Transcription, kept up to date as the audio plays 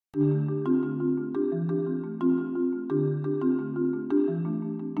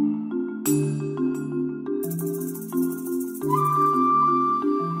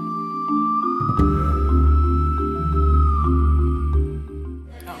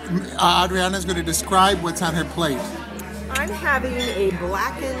Adriana is going to describe what's on her plate. I'm having a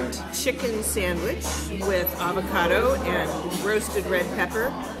blackened chicken sandwich with avocado and roasted red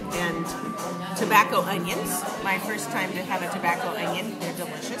pepper and tobacco onions. My first time to have a tobacco onion. They're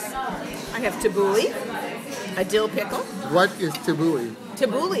delicious. I have tabbouleh, a dill pickle. What is tabbouleh?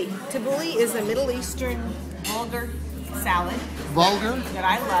 Tabbouleh is a Middle Eastern vulgar salad. Vulgar? That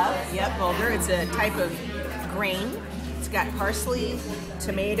I love. Yep, vulgar. It's a type of grain. It's got parsley,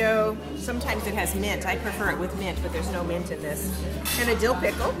 tomato. Sometimes it has mint. I prefer it with mint, but there's no mint in this. And a dill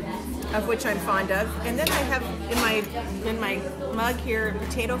pickle, of which I'm fond of. And then I have in my mug here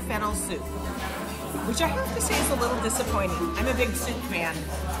potato fennel soup, which I have to say is a little disappointing. I'm a big soup fan,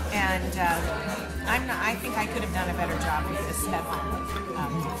 and I think I could have done a better job with this at home.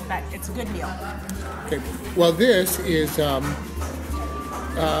 But it's a good meal. Okay. Well, this is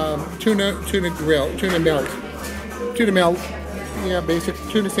tuna melt, yeah, basic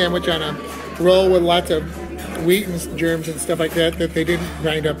tuna sandwich on a roll with lots of wheat and germs and stuff like that they didn't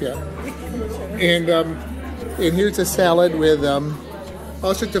grind up yet. And here's a salad with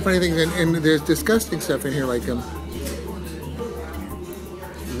all sorts of funny things, and there's disgusting stuff in here like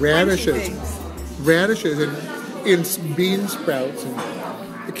radishes and bean sprouts, and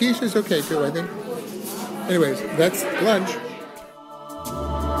the quiche is okay too, I think. Anyways, that's lunch.